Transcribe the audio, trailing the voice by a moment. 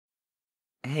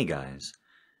Hey guys,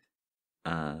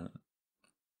 uh,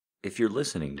 if you're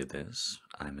listening to this,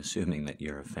 I'm assuming that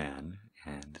you're a fan,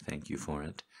 and thank you for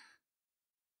it.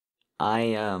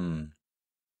 I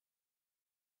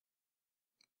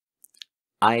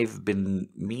I've been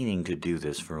meaning to do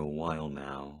this for a while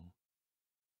now.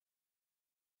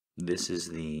 This is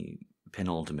the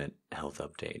penultimate health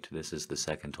update. This is the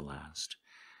second to last,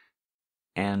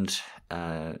 and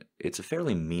it's a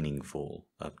fairly meaningful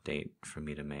update for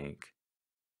me to make.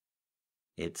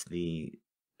 It's the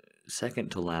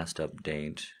second to last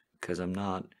update because I'm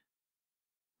not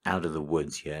out of the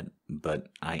woods yet, but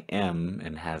I am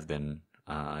and have been,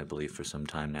 I believe, for some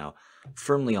time now,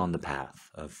 firmly on the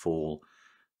path of full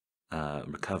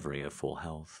recovery, of full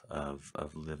health, of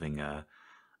living a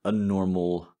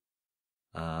normal,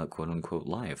 quote unquote,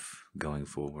 life going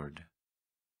forward.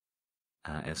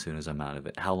 As soon as I'm out of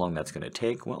it, how long that's going to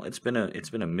take? Well, it's been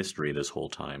a mystery this whole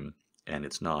time, and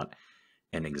it's not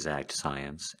an exact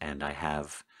science. And I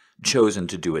have chosen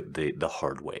to do it the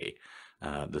hard way,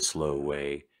 the slow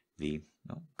way, the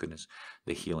oh goodness,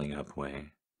 the healing up way.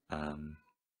 Um,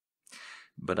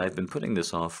 but I've been putting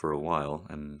this off for a while,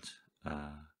 and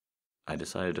I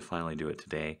decided to finally do it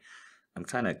today. I'm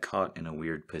kind of caught in a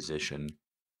weird position,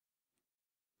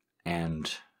 and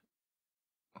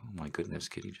oh my goodness,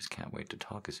 Kitty just can't wait to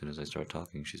talk as soon as I start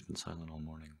talking. She's been silent all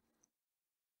morning.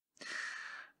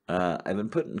 I've been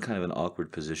put in kind of an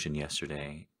awkward position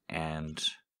yesterday, and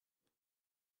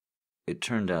it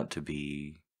turned out to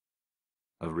be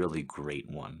a really great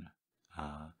one.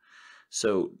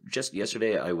 So just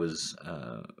yesterday, I was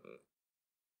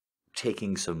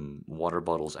taking some water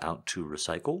bottles out to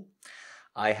recycle.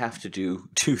 I have to do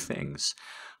two things.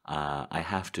 I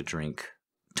have to drink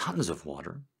tons of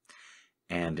water,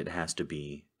 and it has to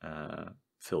be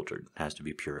filtered, has to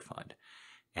be purified.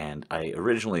 And I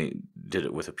originally did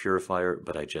it with a purifier,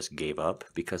 but I just gave up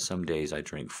because some days I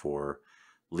drink 4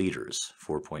 liters,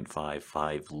 4.5,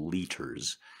 5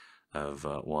 liters of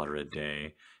water a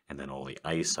day, and then all the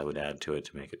ice I would add to it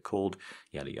to make it cold,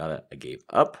 yada yada. I gave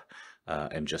up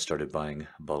and just started buying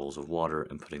bottles of water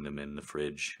and putting them in the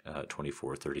fridge,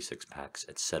 24, 36 packs,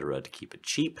 etc., to keep it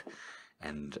cheap.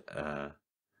 And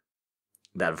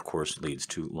that, of course, leads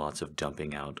to lots of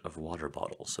dumping out of water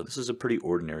bottles. So this is a pretty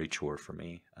ordinary chore for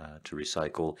me to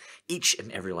recycle each and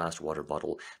every last water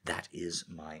bottle. That is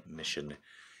my mission,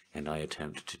 and I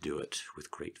attempt to do it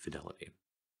with great fidelity.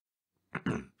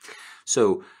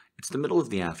 So it's the middle of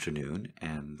the afternoon,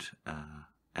 and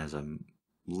as I'm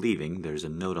leaving, there's a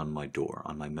note on my door,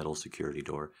 on my metal security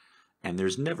door, and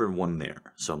there's never one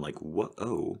there. So I'm like,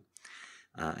 whoa.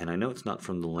 And I know it's not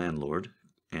from the landlord,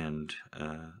 and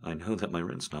I know that my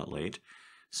rent's not late,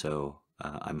 so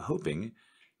I'm hoping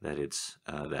that it's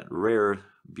that rare,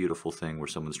 beautiful thing where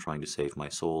someone's trying to save my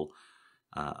soul.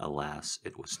 Alas,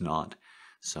 it was not.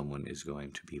 Someone is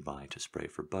going to be by to spray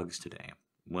for bugs today.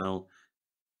 Well,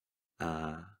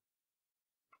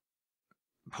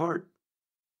 part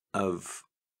of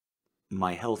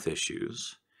my health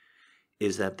issues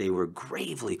is that they were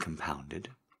gravely compounded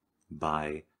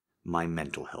by my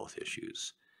mental health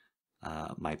issues,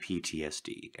 my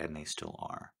PTSD, and they still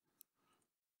are.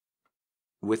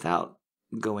 Without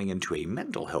going into a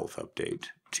mental health update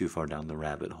too far down the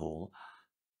rabbit hole,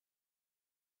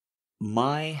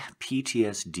 my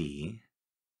PTSD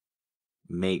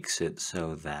makes it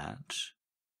so that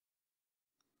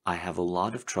I have a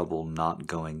lot of trouble not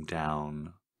going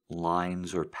down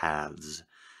lines or paths,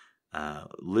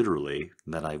 literally,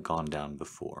 that I've gone down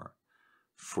before.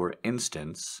 For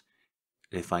instance,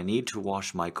 if I need to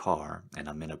wash my car and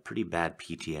I'm in a pretty bad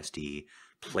PTSD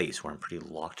place where I'm pretty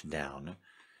locked down,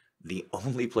 the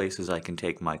only places I can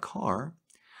take my car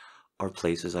are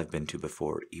places I've been to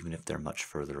before, even if they're much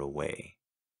further away.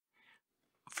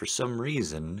 For some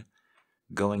reason,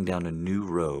 going down a new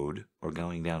road or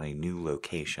going down a new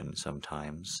location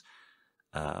sometimes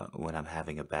when I'm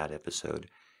having a bad episode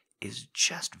is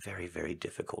just very, very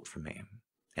difficult for me.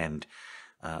 And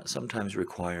sometimes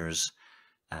requires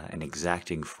an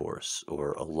exacting force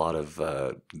or a lot of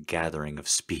gathering of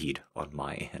speed on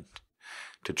my end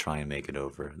to try and make it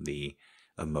over the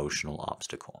emotional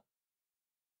obstacle.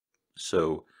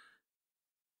 So,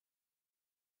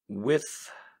 with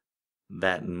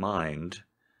that in mind,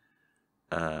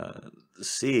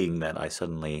 seeing that I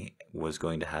suddenly was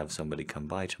going to have somebody come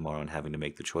by tomorrow and having to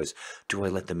make the choice, do I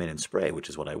let them in and spray, which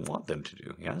is what I want them to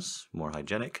do, yes, more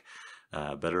hygienic,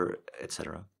 better,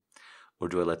 etc., or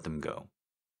do I let them go?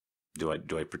 Do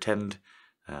I pretend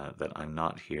that I'm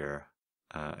not here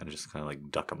and just kind of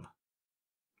like duck them?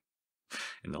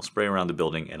 And they'll spray around the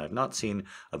building, and I've not seen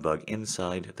a bug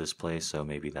inside this place, so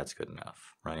maybe that's good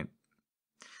enough, right?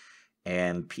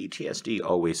 And PTSD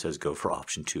always says go for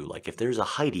option 2. Like, if there's a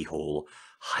hidey hole,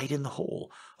 hide in the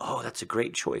hole. Oh, that's a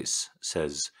great choice,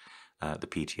 says the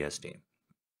PTSD.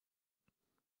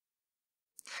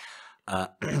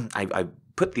 I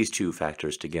put these two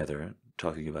factors together,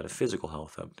 talking about a physical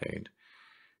health update,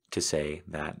 to say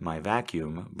that my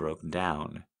vacuum broke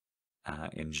down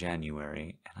in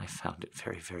January, and I found it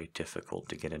very, very difficult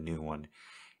to get a new one.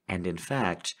 And in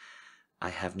fact, I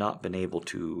have not been able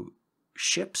to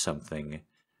ship something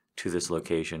to this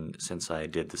location since I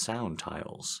did the sound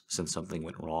tiles, since something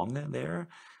went wrong there,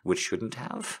 which shouldn't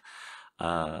have.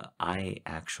 I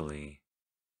actually,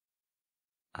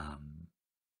 I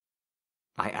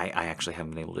actually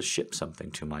haven't been able to ship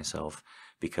something to myself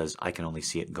because I can only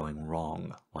see it going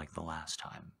wrong like the last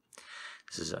time.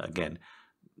 This is, again,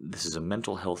 this is a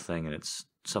mental health thing, and it's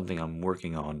something I'm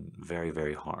working on very,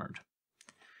 very hard.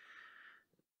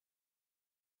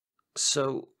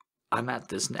 So I'm at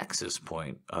this nexus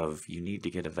point of you need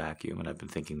to get a vacuum, and I've been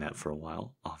thinking that for a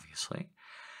while, obviously.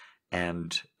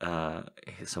 And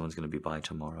someone's going to be by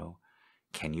tomorrow.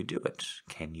 Can you do it?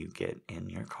 Can you get in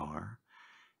your car,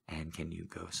 and can you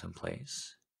go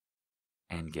someplace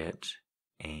and get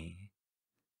a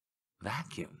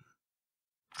vacuum?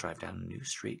 Drive down a new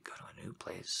street, go to a new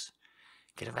place,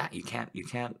 get a vacuum. You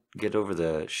can't get over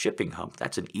the shipping hump.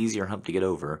 That's an easier hump to get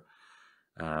over.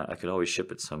 I could always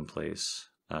ship it someplace.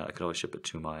 I could always ship it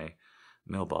to my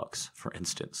mailbox, for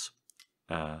instance.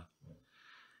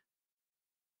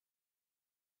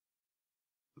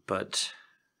 But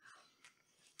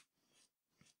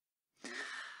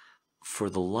for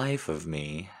the life of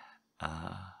me,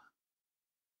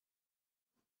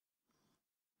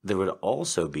 there would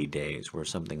also be days where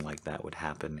something like that would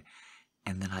happen,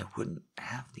 and then I wouldn't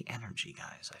have the energy,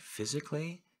 guys. I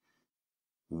physically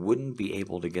wouldn't be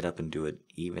able to get up and do it,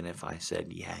 even if I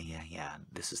said, yeah,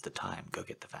 this is the time, go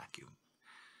get the vacuum.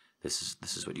 This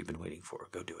is what you've been waiting for,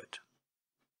 go do it.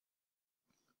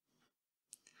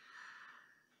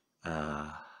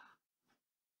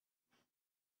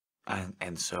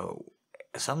 And so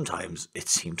sometimes it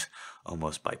seemed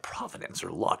almost by providence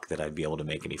or luck that I'd be able to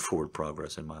make any forward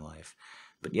progress in my life.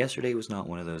 But yesterday was not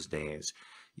one of those days.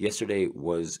 Yesterday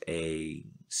was a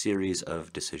series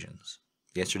of decisions.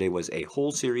 Yesterday was a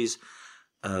whole series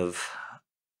of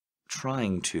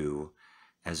trying to,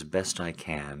 as best I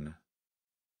can,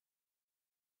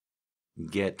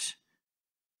 get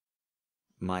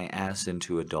my ass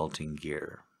into adulting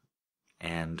gear.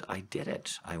 And I did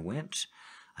it. I went,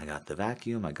 I got the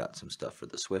vacuum, I got some stuff for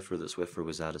the Swiffer. The Swiffer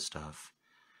was out of stuff.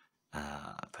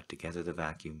 I put together the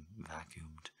vacuum,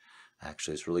 vacuumed.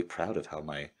 Actually, I was really proud of how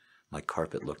my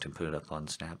carpet looked and put it up on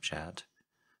Snapchat.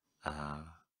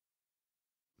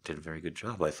 Did a very good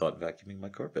job. I thought vacuuming my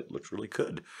carpet looked really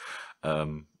good.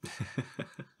 And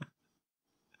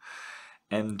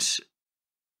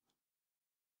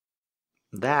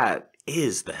that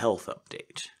is the health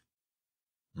update,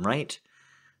 right?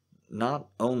 Not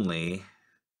only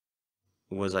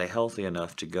was I healthy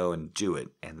enough to go and do it,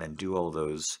 and then do all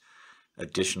those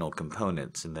additional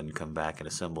components, and then come back and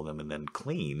assemble them, and then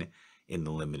clean in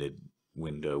the limited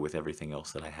window with everything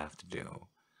else that I have to do,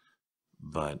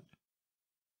 but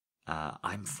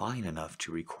I'm fine enough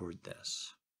to record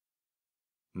this.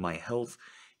 My health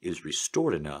is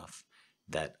restored enough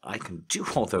that I can do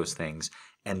all those things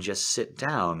and just sit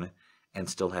down and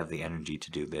still have the energy to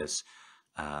do this.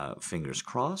 Fingers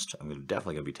crossed. I'm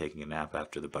definitely going to be taking a nap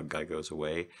after the bug guy goes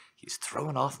away. He's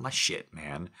throwing off my shit,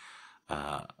 man.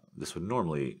 This would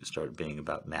normally start being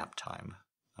about nap time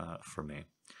for me.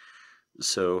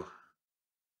 So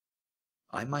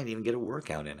I might even get a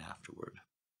workout in afterward.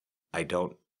 I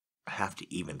don't have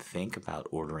to even think about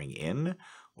ordering in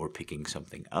or picking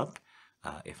something up.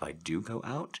 If I do go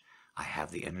out, I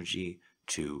have the energy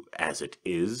to, as it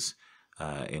is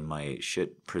in my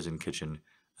shit prison kitchen,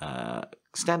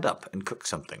 stand up and cook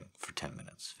something for 10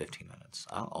 minutes, 15 minutes.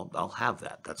 I'll have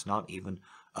that. That's not even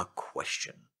a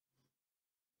question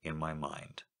in my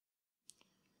mind.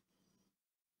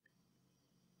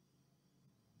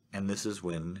 And this is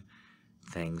when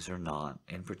things are not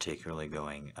in particularly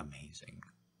going amazing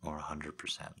or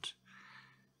 100%.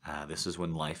 This is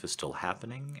when life is still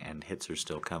happening and hits are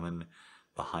still coming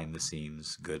behind the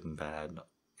scenes, good and bad,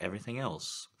 everything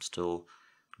else. Still,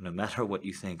 no matter what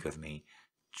you think of me,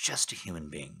 just a human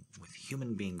being with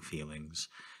human being feelings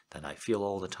that I feel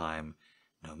all the time,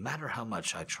 no matter how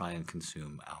much I try and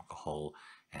consume alcohol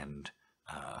and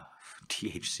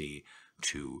THC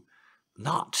to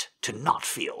not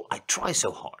feel. I try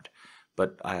so hard,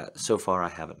 but so far I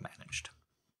haven't managed.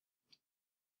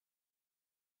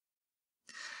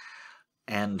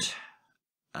 And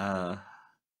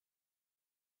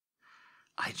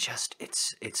I just,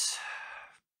 it's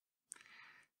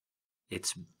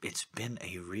been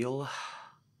a real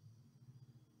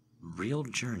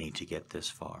journey to get this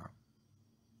far.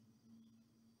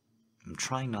 I'm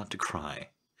trying not to cry.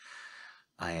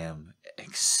 I am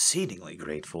exceedingly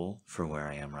grateful for where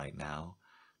I am right now,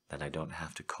 that I don't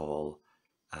have to call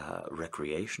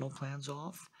recreational plans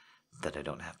off, that I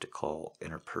don't have to call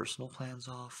interpersonal plans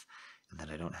off, and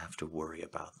that I don't have to worry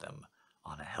about them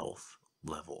on a health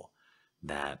level.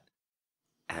 That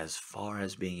as far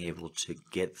as being able to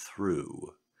get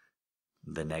through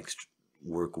the next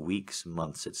work weeks,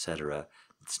 months, etc.,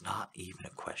 it's not even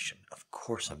a question. Of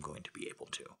course I'm going to be able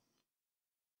to.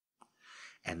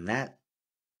 And that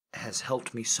has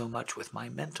helped me so much with my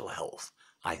mental health,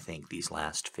 I think, these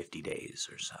last 50 days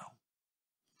or so.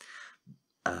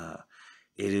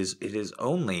 It is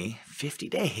only 50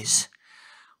 days,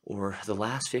 or the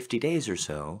last 50 days or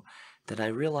so, that I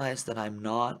realize that I'm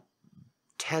not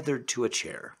tethered to a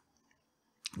chair,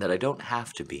 that I don't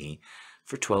have to be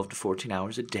for 12 to 14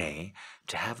 hours a day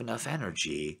to have enough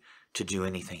energy to do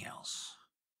anything else.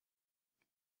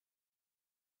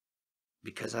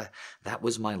 Because that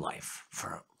was my life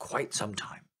for quite some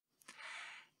time.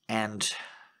 And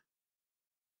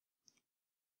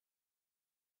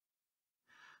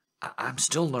I'm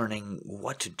still learning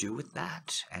what to do with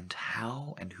that, and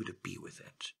how, and who to be with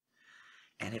it.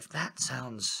 And if that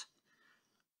sounds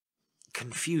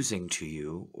confusing to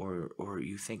you, or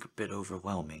you think a bit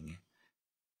overwhelming,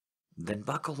 then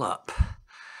buckle up.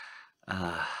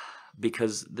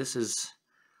 Because this is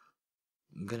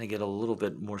going to get a little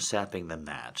bit more sapping than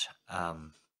that.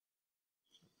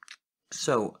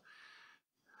 So,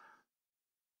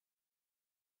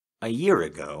 a year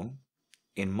ago,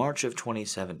 in March of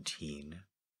 2017,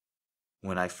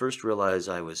 when I first realized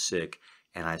I was sick,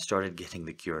 and I started getting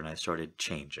the cure, and I started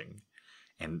changing,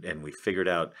 and we figured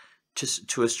out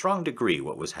to a strong degree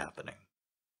what was happening,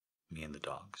 me and the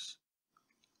dogs.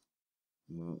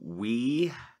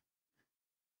 We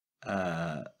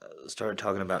started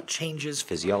talking about changes,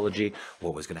 physiology,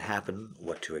 what was going to happen,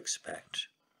 what to expect.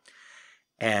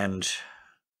 And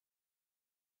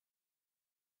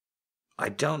I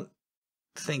don't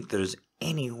think there's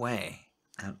any way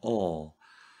at all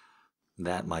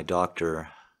that my doctor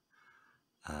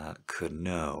could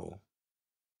know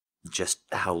just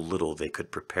how little they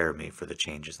could prepare me for the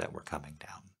changes that were coming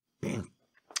down.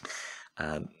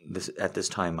 At this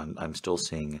time, I'm still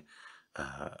seeing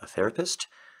a therapist.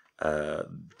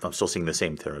 I'm still seeing the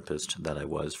same therapist that I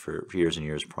was for years and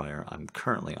years prior. I'm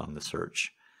currently on the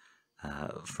search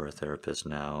for a therapist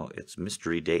now. It's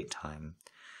mystery date time,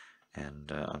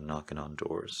 and I'm knocking on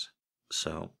doors.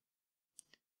 So,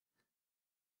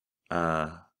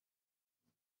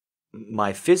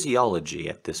 my physiology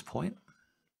at this point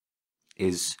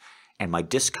is, and my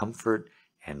discomfort,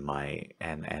 and my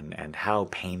and how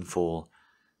painful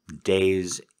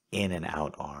days in and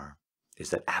out are,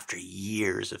 is that after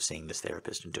years of seeing this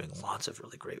therapist and doing lots of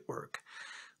really great work,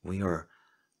 we are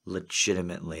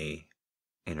legitimately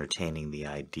entertaining the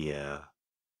idea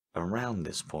around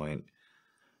this point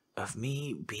of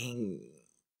me being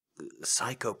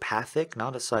psychopathic,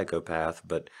 not a psychopath,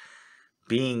 but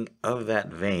being of that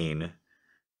vein,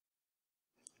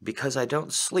 because I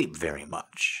don't sleep very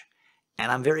much,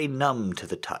 and I'm very numb to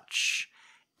the touch,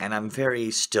 and I'm very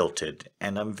stilted,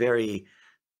 and I'm very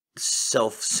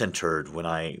self-centered when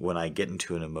I get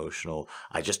into an emotional,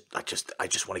 I just want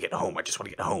to get home. I just want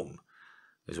to get home,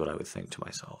 is what I would think to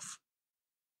myself.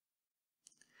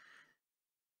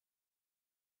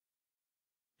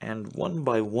 And one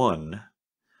by one,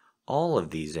 all of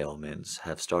these ailments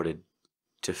have started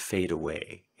to fade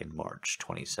away in March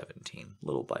 2017,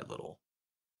 little by little.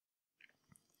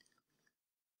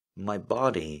 My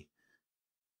body,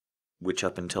 which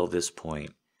up until this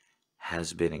point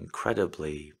has been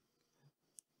incredibly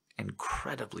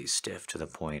stiff, to the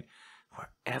point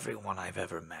where everyone I've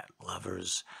ever met,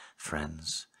 lovers,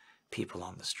 friends, people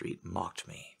on the street, mocked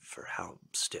me for how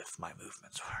stiff my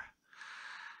movements were.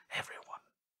 Everyone.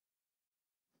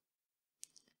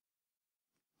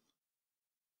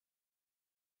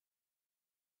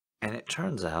 And it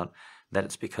turns out that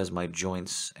it's because my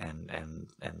joints and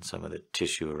some of the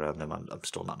tissue around them, I'm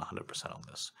still not 100% on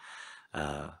this,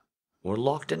 were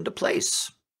locked into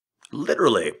place.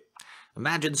 Literally.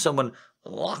 Imagine someone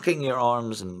locking your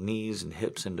arms and knees and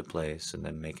hips into place and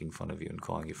then making fun of you and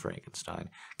calling you Frankenstein.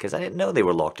 Because I didn't know they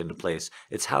were locked into place.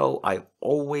 It's how I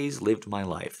always lived my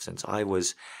life since I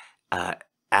was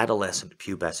adolescent,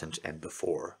 pubescent, and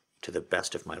before, to the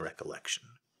best of my recollection.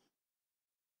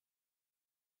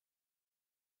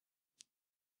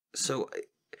 So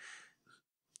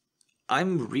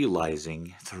I'm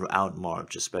realizing throughout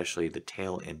March, especially the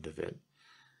tail end of it,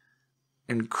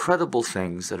 incredible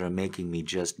things that are making me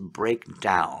just break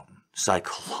down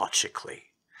psychologically.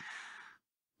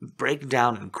 Break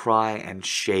down and cry and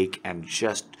shake and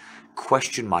just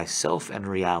question myself and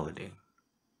reality.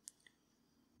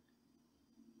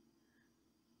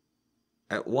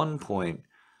 At one point,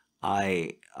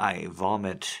 I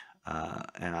vomit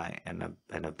and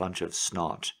a bunch of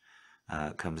snot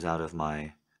comes out of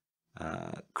my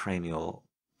cranial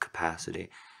cavity.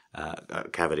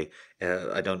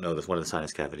 I don't know. That's one of the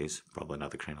sinus cavities. Probably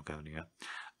not the cranial cavity.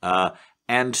 Yeah.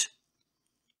 And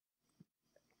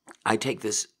I take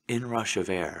this inrush of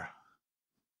air,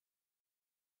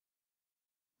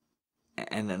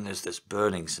 and then there's this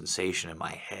burning sensation in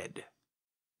my head.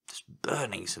 This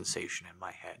burning sensation in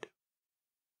my head.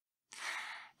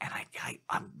 And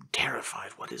I'm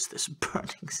terrified. What is this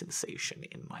burning sensation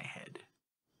in my head?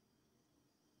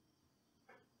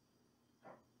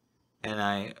 And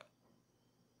I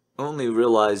only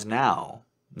realize now,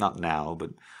 not now,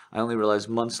 but I only realize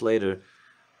months later,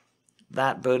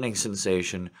 that burning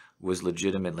sensation was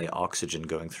legitimately oxygen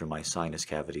going through my sinus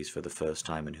cavities for the first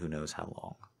time in who knows how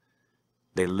long.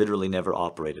 They literally never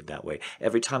operated that way.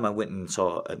 Every time I went and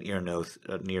saw an ear, nose,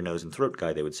 and throat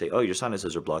guy, they would say, "Oh, your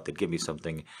sinuses are blocked." They'd give me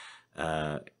something.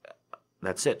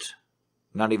 That's it.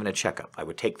 Not even a checkup. I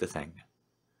would take the thing.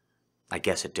 I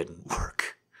guess it didn't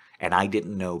work. And I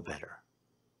didn't know better.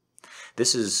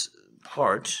 This is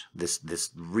part,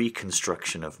 this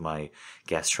reconstruction of my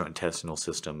gastrointestinal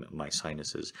system, my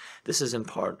sinuses. This is in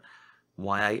part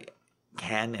why I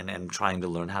can and am trying to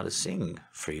learn how to sing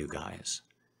for you guys.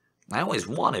 I always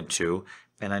wanted to,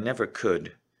 and I never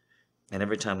could. And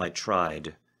every time I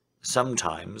tried,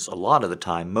 sometimes, a lot of the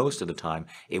time, most of the time,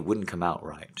 it wouldn't come out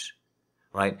right.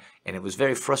 Right? And it was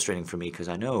very frustrating for me because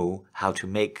I know how to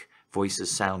make voices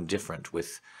sound different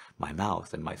with my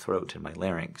mouth and my throat and my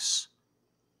larynx.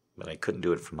 But I couldn't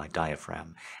do it from my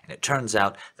diaphragm. And it turns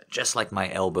out that just like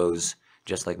my elbows,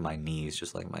 just like my knees,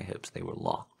 just like my hips, they were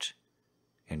locked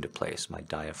into place. My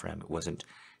diaphragm, it wasn't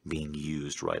being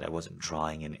used right. I wasn't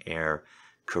drawing in air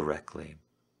correctly.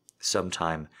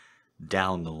 Sometime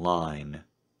down the line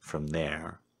from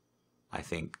there, I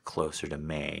think closer to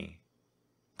May,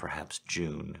 perhaps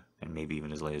June, and maybe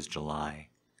even as late as July,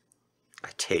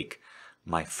 I take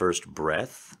my first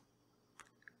breath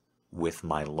with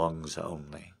my lungs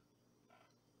only,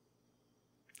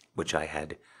 which I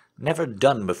had never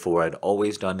done before. I'd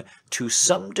always done, to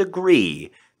some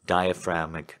degree,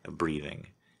 diaphragmatic breathing,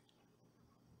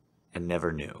 and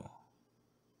never knew.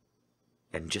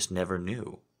 And just never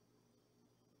knew.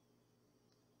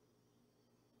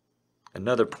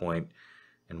 Another point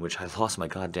in which I lost my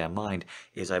goddamn mind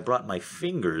is I brought my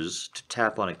fingers to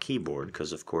tap on a keyboard,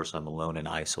 because of course I'm alone and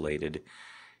isolated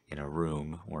in a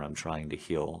room where I'm trying to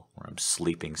heal, where I'm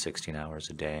sleeping 16 hours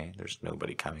a day. There's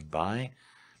nobody coming by.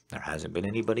 There hasn't been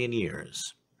anybody in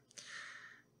years.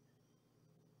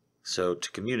 So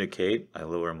to communicate, I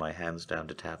lower my hands down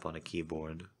to tap on a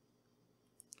keyboard.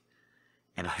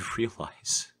 And I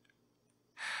realize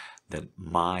that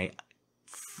my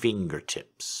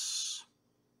fingertips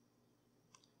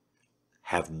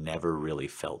have never really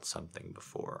felt something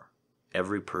before.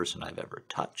 Every person I've ever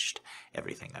touched,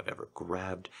 everything I've ever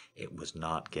grabbed, it was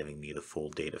not giving me the full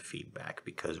data feedback.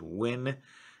 Because when,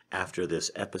 after this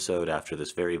episode, after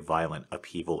this very violent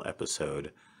upheaval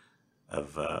episode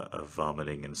of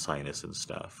vomiting and sinus and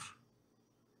stuff,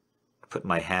 I put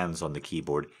my hands on the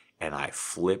keyboard and I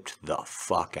flipped the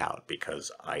fuck out because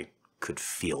I could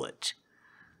feel it.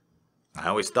 I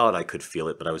always thought I could feel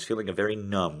it, but I was feeling a very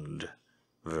numbed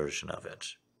version of it.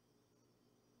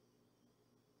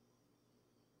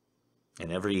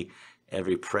 And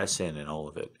every press in and all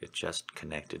of it, it just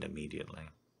connected immediately.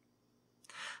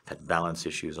 I've had balance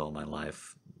issues all my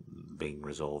life, being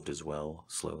resolved as well,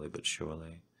 slowly but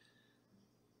surely.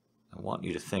 I want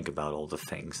you to think about all the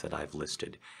things that I've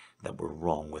listed that were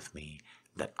wrong with me,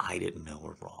 that I didn't know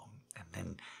were wrong, and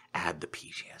then add the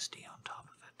PTSD on top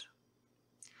of it.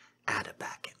 Add a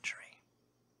back injury.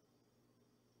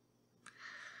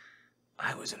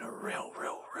 I was in a real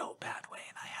bad way,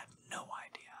 and I had no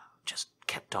idea. Just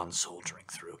kept on soldiering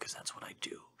through, because that's what I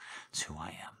do. It's who I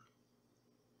am.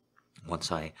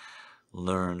 Once I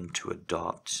learn to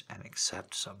adopt and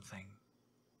accept something,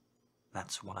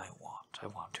 that's what I want. I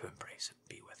want to embrace it,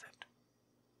 be with it.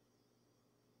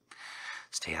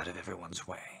 Stay out of everyone's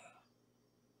way.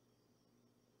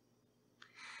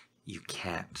 You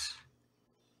can't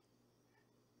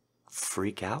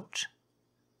freak out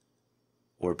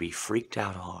or be freaked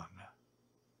out on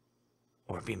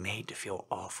or be made to feel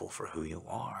awful for who you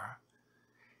are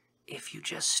if you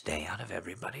just stay out of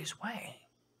everybody's way.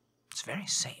 It's very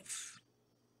safe.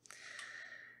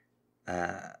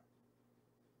 And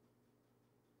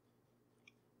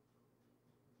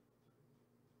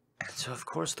so, of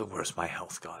course, the worse my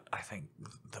health got, I think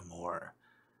the more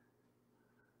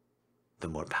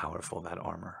powerful that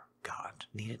armor got.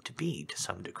 Needed to be, to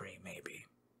some degree, maybe.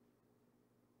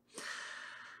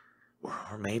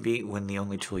 Or maybe when the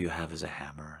only tool you have is a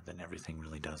hammer, then everything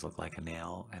really does look like a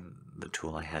nail, and the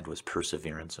tool I had was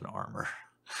perseverance and armor.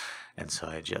 And so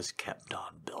I just kept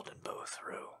on building both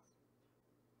through.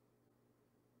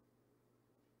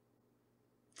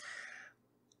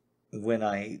 When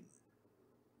I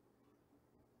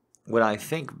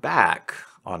think back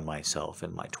on myself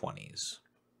in my 20s,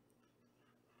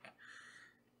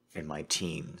 in my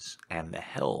teens, and the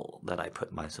hell that I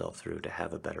put myself through to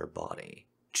have a better body,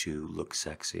 to look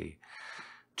sexy,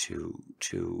 to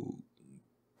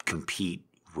compete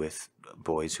with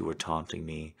boys who were taunting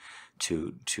me,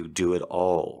 to do it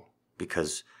all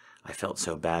because I felt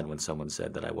so bad when someone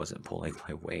said that I wasn't pulling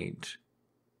my weight,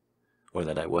 or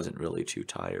that I wasn't really too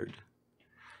tired.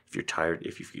 If you're tired,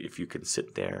 if you can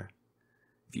sit there,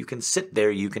 you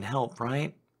can help,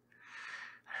 right?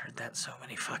 I heard that so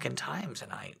many fucking times,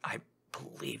 and I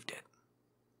believed it.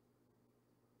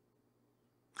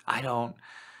 I don't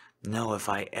know if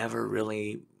I ever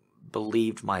really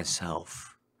believed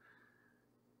myself.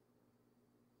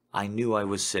 I knew I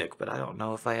was sick, but I don't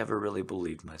know if I ever really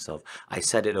believed myself. I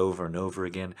said it over and over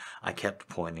again. I kept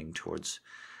pointing towards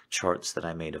charts that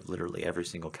I made of literally every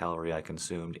single calorie I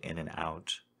consumed in and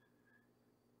out.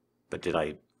 But did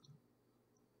I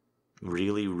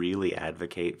really, really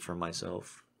advocate for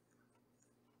myself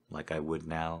like I would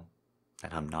now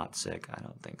that I'm not sick? I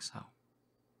don't think so.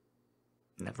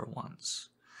 Never once.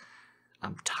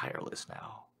 I'm tireless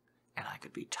now, and I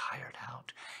could be tired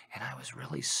out, and I was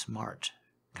really smart,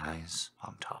 guys,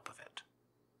 on top of it.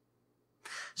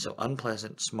 So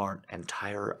unpleasant, smart, and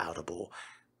tire-outable,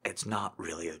 it's not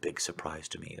really a big surprise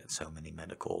to me that so many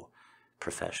medical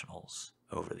professionals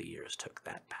over the years took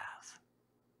that path.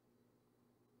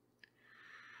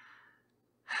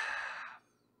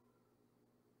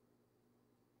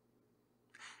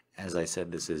 As I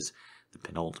said, this is the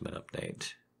penultimate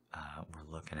update.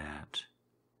 We're looking at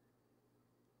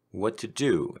what to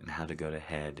do and how to go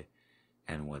ahead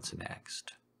and what's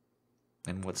next.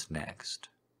 And what's next?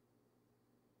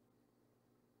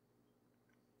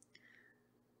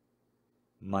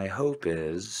 My hope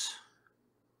is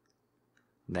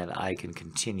that I can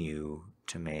continue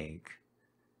to make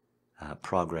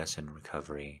progress in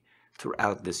recovery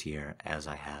throughout this year as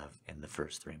I have in the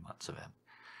first 3 months of it.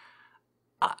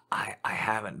 I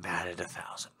haven't batted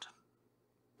 1,000,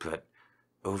 but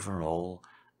overall,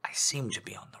 I seem to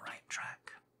be on the right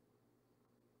track.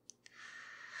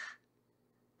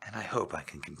 And I hope I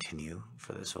can continue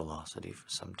for this velocity for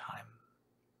some time.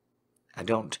 I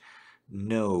don't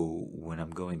know when I'm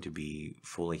going to be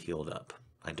fully healed up.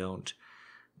 I don't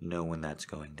know when that's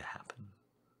going to happen.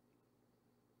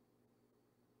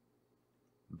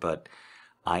 But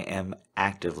I am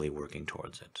actively working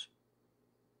towards it.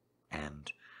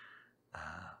 And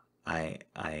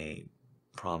I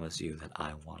promise you that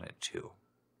I want it too.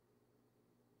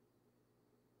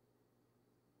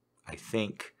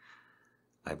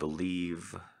 I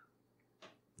believe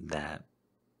that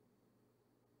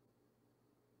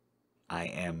I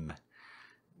am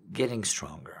getting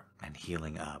stronger and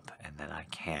healing up, and that I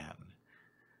can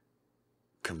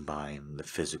combine the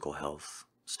physical health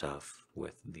stuff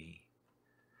with the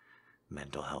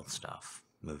mental health stuff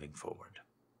moving forward.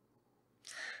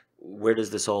 Where does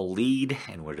this all lead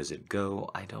and where does it go?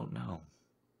 I don't know.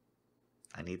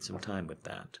 I need some time with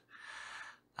that.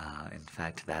 In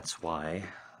fact, that's why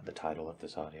the title of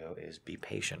this audio is Be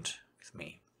Patient with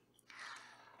Me.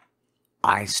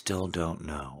 I still don't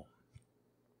know.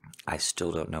 I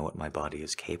still don't know what my body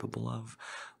is capable of,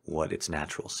 what its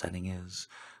natural setting is,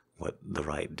 what the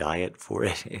right diet for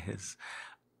it is,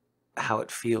 how it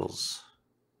feels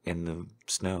in the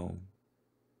snow,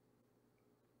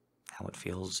 how it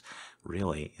feels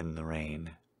really in the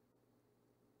rain,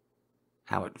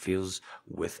 how it feels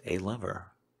with a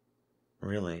lover,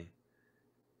 really.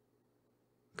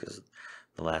 Because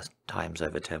the last times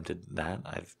I've attempted that,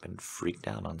 I've been freaked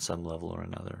out on some level or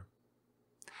another.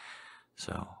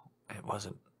 So it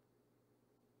wasn't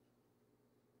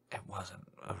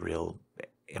a real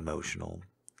emotional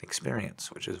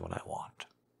experience, which is what I want.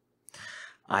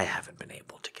 I haven't been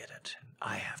able to get it.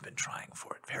 I have been trying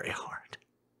for it very hard.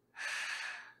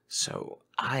 So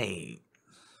I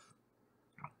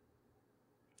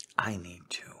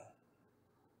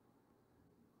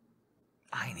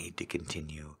need to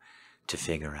continue to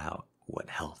figure out what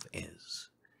health is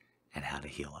and how to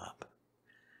heal up.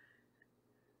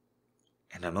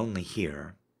 And I'm only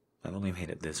here, I've only made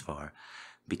it this far,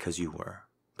 because you were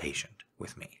patient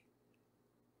with me.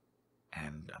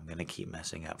 And I'm going to keep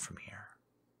messing up from here.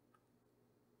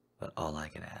 But all I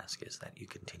can ask is that you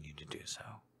continue to do so.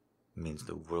 It means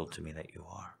the world to me that you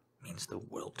are. It means the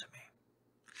world to me.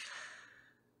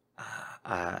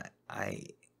 I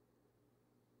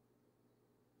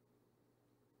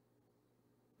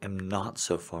am not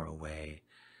so far away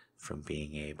from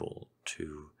being able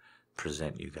to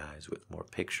present you guys with more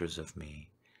pictures of me,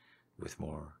 with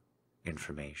more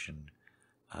information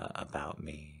about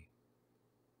me.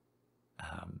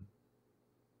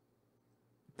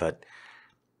 But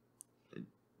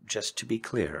just to be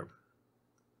clear,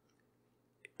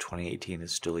 2018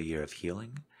 is still a year of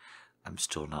healing. I'm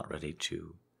still not ready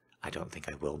to, I don't think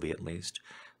I will be at least,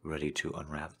 ready to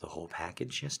unwrap the whole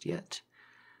package just yet.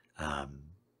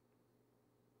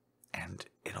 And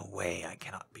in a way, I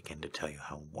cannot begin to tell you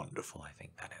how wonderful I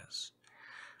think that is.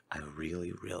 I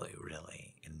really, really,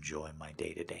 really enjoy my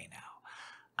day-to-day now.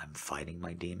 I'm fighting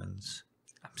my demons.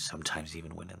 I'm sometimes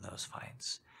even winning those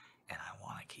fights. And I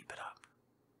want to keep it up.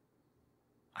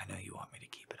 I know you want me to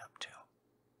keep it up too.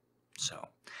 So,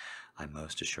 I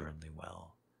most assuredly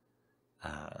will.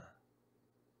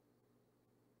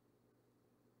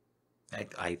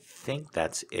 I think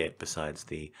that's it, besides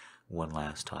the one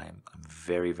last time. I'm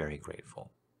very, very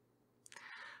grateful.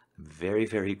 I'm very,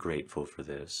 very grateful for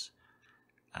this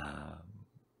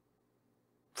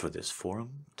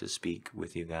forum to speak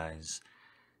with you guys.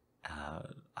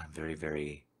 I'm very,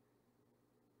 very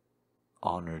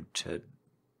honored to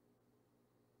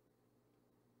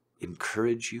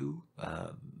encourage you,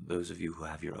 those of you who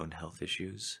have your own health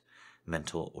issues,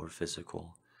 mental or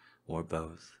physical, or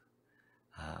both.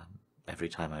 Every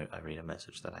time I read a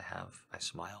message that I have, I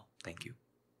smile. Thank you.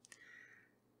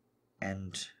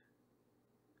 And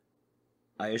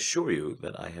I assure you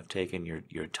that I have taken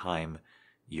your time,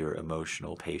 your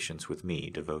emotional patience with me,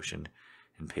 devotion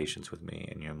and patience with me,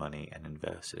 and your money, and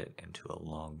invested it into a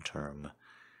long-term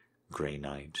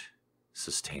GreyKnight,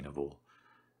 sustainable,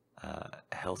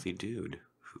 healthy dude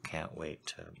who can't wait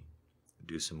to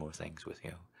do some more things with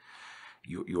you.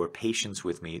 Your patience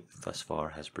with me thus far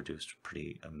has produced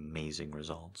pretty amazing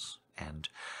results, and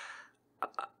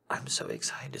I'm so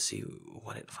excited to see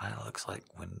what it finally looks like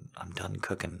when I'm done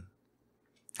cooking.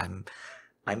 I'm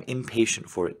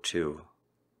impatient for it too,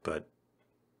 but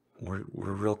we're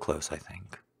real close, I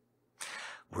think.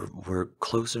 We're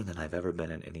closer than I've ever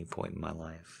been at any point in my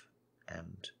life,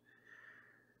 and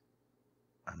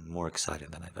I'm more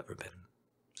excited than I've ever been.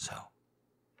 So,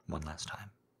 one last time,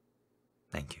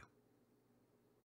 thank you.